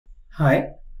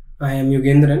Hi, I am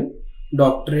Yugendran,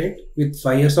 doctorate with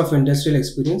 5 years of industrial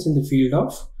experience in the field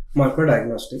of molecular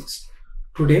diagnostics.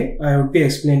 Today, I would be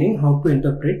explaining how to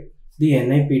interpret the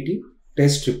NIPT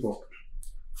test report.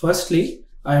 Firstly,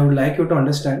 I would like you to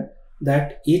understand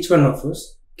that each one of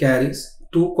us carries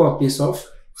 2 copies of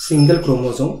single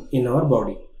chromosome in our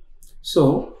body.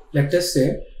 So, let us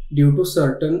say due to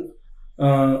certain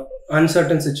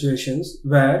uncertain situations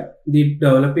where the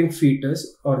developing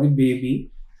fetus or the baby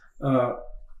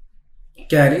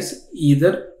carries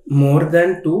either more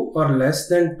than 2 or less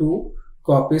than 2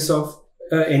 copies of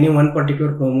any one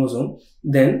particular chromosome,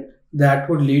 then that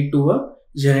would lead to a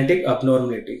genetic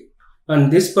abnormality.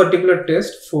 And this particular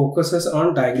test focuses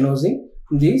on diagnosing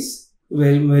these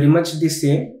very much the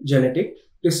same genetic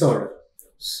disorder.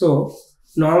 So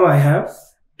now I have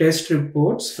test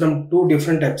reports from 2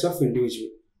 different types of individual.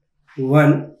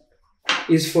 One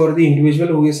is for the individual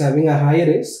who is having a high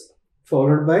risk,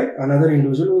 followed by another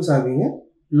individual who is having a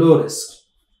low risk.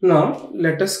 Now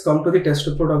let us come to the test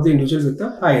report of the individual with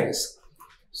a high risk.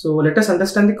 So let us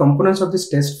understand the components of this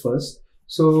test first.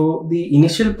 So the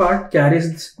initial part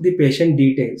carries the patient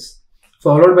details,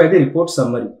 followed by the report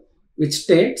summary, which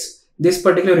states this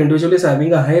particular individual is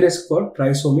having a high risk for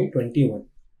trisomy 21,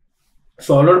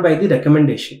 followed by the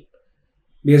recommendation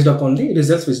based upon the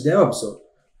results which they have observed.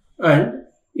 And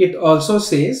it also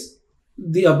says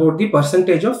about the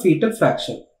percentage of fetal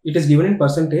fraction. It is given in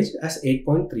percentage as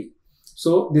 8.3.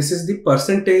 So this is the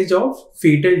percentage of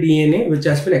fetal DNA which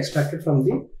has been extracted from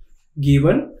the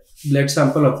given blood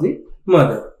sample of the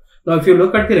mother. Now if you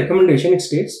look at the recommendation, it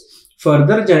states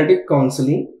further genetic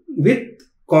counseling with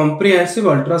comprehensive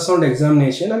ultrasound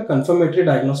examination and confirmatory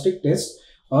diagnostic tests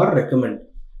are recommended.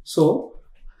 So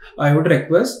I would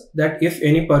request that if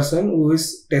any person who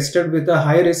is tested with a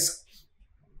high risk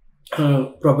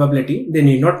probability, they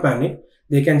need not panic.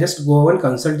 They can just go and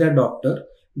consult their doctor.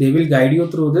 They will guide you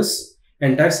through this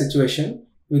entire situation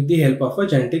with the help of a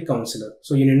genetic counselor.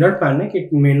 So you need not panic.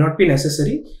 It may not be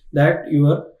necessary that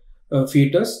your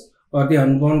fetus or the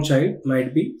unborn child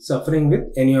might be suffering with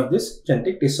any of this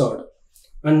genetic disorder.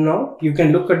 And now you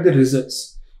can look at the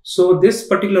results. So this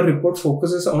particular report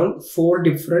focuses on 4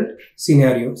 different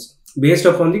scenarios based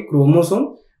upon the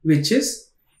chromosome which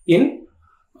is in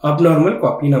abnormal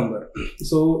copy number.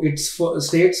 So it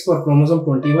states for chromosome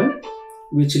 21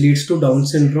 which leads to Down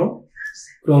syndrome,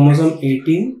 chromosome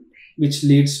 18 which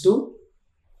leads to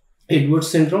Edwards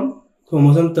syndrome,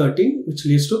 chromosome 13 which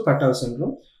leads to Patau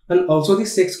syndrome, and also the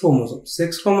sex chromosomes.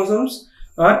 Sex chromosomes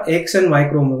are X and Y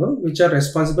chromosome which are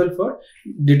responsible for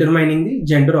determining the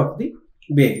gender of the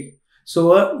baby.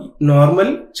 So a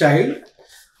normal child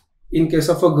in case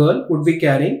of a girl would be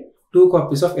carrying 2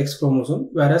 copies of X chromosome,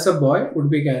 whereas a boy would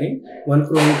be carrying 1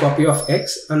 copy of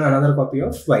X and another copy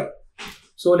of Y.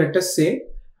 So let us say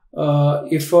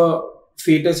if a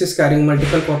fetus is carrying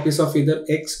multiple copies of either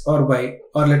X or Y,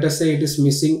 or let us say it is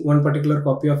missing one particular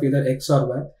copy of either X or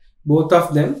Y, both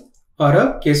of them are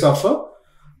a case of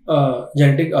a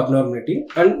genetic abnormality,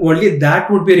 and only that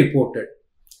would be reported.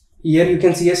 Here you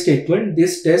can see a statement,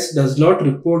 this test does not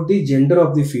report the gender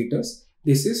of the fetus.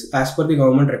 This is as per the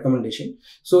government recommendation.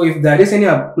 So if there is any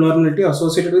abnormality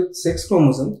associated with sex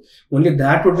chromosomes, only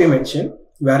that would be mentioned,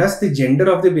 whereas the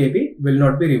gender of the baby will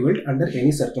not be revealed under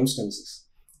any circumstances.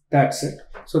 That's it.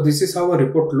 So this is how a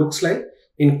report looks like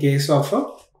in case of a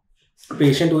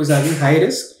patient who is having high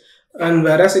risk, and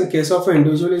whereas in case of an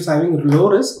individual who is having low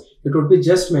risk, it would be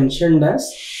just mentioned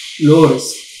as low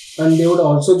risk, and they would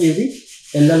also give the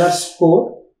LLR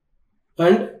score,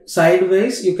 and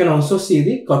sideways you can also see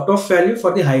the cutoff value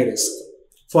for the high risk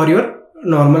for your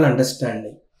normal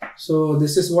understanding. So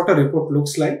this is what a report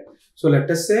looks like. So let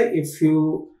us say if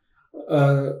you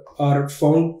are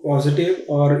found positive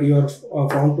or you are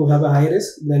found to have a high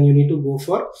risk, then you need to go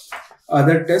for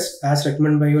other tests as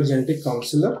recommended by your genetic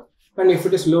counselor. And if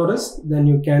it is low risk, then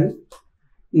you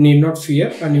need not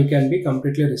fear and you can be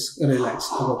completely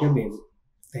relaxed about your baby.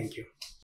 Thank you.